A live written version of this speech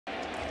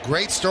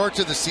Great start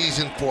to the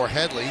season for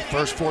Headley.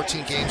 First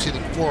 14 games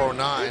hitting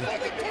 .409.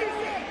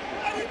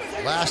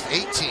 Last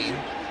 18,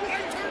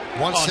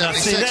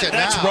 176.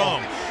 That's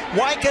wrong.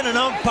 Why can an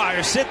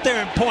umpire sit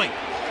there and point?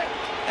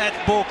 That's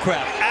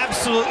bullcrap.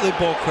 Absolutely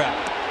bullcrap.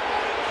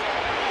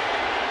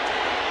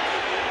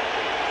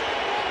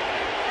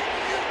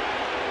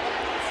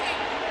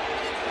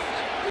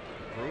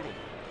 Brutal.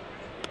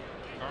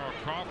 Carl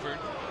Crawford.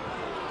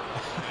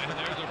 And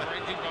there's a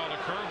breaking ball, a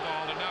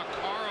curveball, and now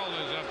Carl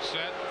is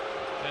upset.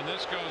 And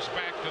this goes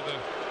back to the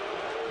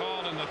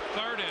call in the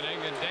third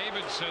inning, and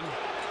Davidson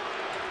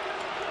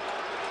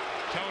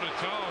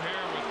toe-to-toe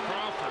here with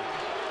Crawford.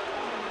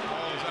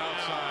 Ball is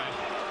outside.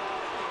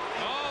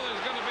 Oh,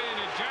 there's going to be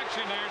an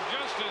ejection there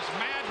just as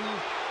Madden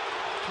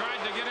tried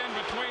to get in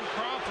between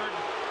Crawford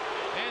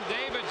and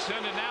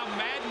Davidson, and now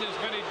Madden has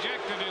been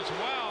ejected as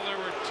well.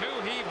 There were two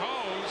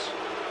heave-hoes.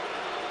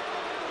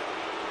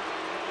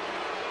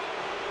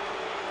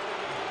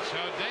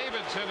 So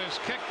Davidson has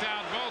kicked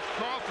out both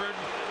Crawford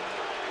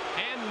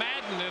and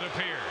Madden, it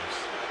appears.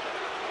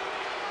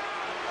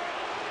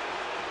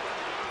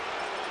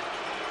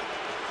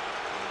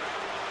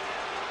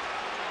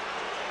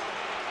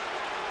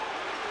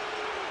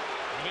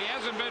 He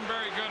hasn't been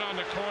very good on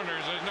the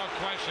corners. There's no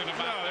question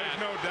about that. There's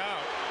no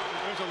doubt.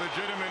 There's a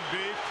legitimate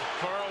beef.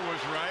 Carl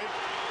was right.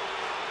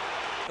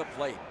 The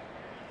plate.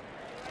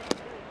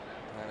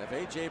 And if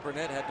A.J.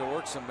 Burnett had to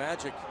work some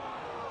magic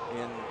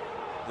in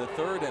the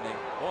third inning.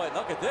 Boy,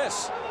 look at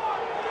this.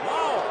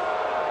 Wow.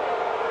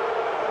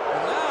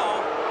 And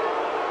now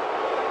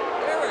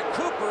Eric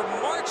Cooper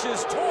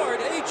marches toward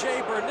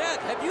A.J. Burnett.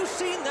 Have you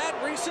seen that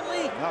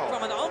recently? No.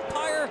 From an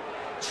umpire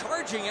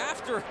charging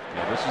after?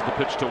 Yeah, this is the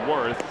pitch to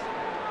Worth.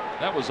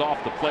 That was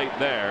off the plate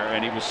there,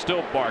 and he was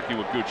still barking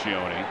with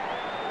Guccione.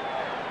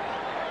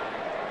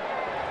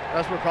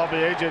 That's where probably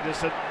AJ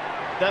just said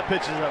that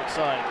pitch is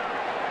outside.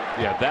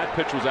 Yeah, that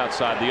pitch was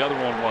outside. The other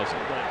one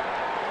wasn't. Right.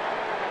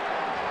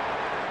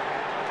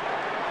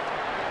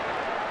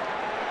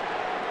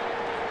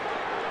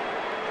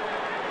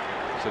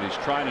 Said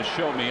he's trying to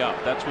show me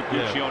up. That's what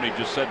Guccione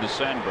just said to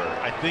Sandberg.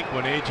 I think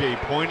when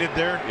AJ pointed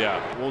there. Yeah.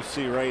 We'll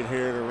see right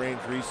here the Range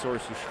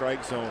Resources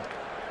strike zone.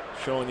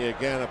 Showing you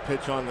again a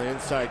pitch on the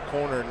inside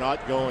corner,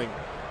 not going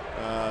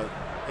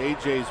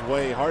AJ's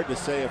way. Hard to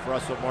say if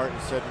Russell Martin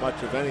said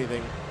much of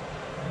anything.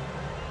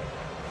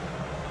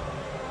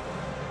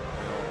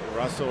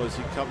 Russell, as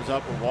he comes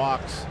up and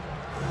walks,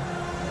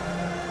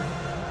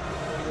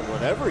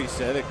 whatever he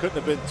said, it couldn't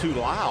have been too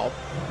loud.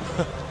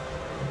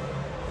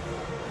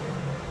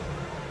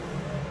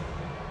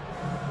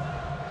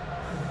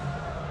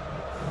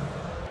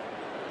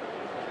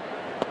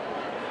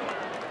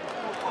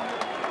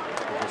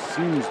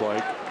 Seems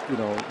like,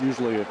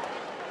 usually a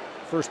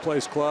first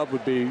place club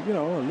would be,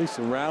 at least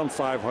around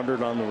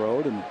 500 on the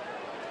road, and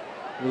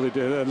really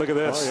did. Look at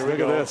this. Look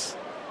at this.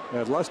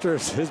 Lester,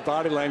 his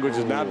body language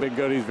has not been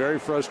good. He's very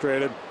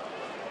frustrated.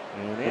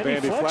 And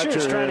Andy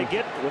Fletcher's trying to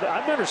get.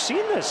 I've never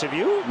seen this. Have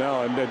you?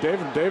 No, and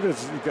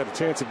David's got a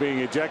chance of being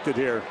ejected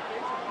here.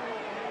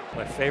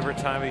 My favorite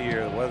time of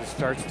year. The weather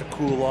starts to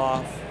cool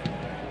off.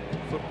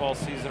 Football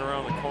season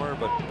around the corner,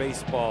 but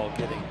baseball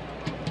getting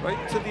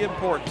right to the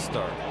important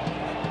start.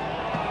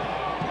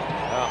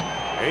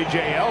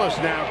 A.J. Ellis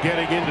now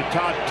getting into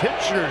Todd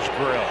Titchener's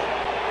grill.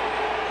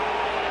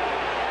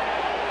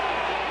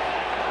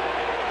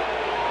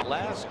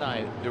 Last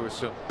night there were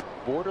some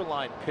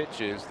borderline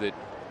pitches that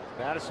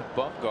Madison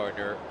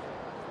Bumgarner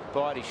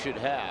thought he should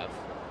have,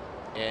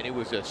 and it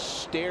was a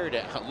stare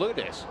down. Look at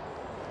this.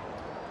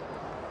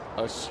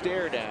 A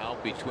stare down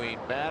between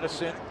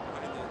Madison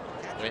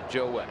and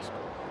Joe West.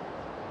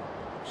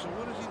 So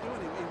what is he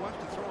doing? He wants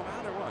to throw him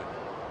out or what?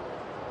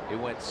 It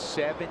went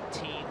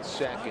 17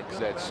 seconds,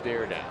 that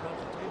stare down.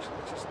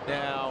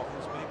 Now,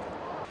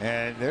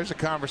 and there's a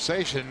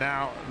conversation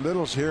now.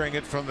 Little's hearing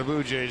it from the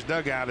Blue Jays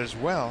dugout as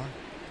well.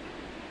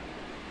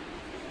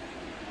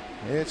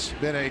 It's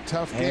been a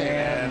tough game,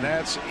 and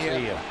that's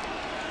it.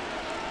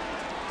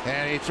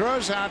 And he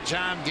throws out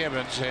John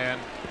Gibbons, and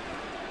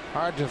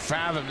hard to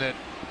fathom that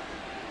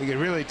he could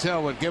really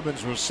tell what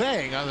Gibbons was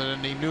saying, other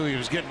than he knew he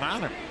was getting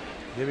on him.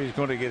 Gibby's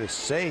going to get a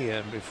say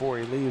in before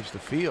he leaves the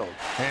field.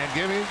 And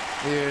Gibby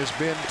has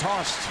been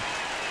tossed.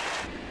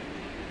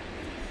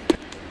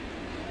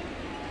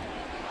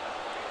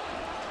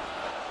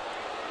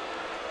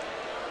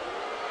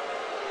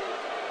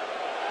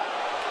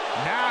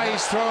 Now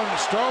he's throwing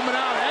Stroman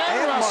out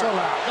and Russell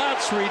out.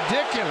 That's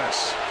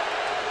ridiculous.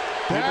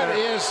 That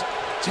is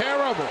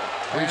terrible.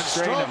 And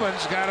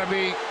Stroman's got to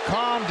be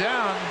calmed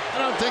down. I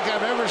don't think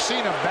I've ever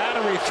seen a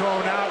battery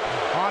thrown out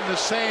on the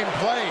same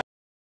play.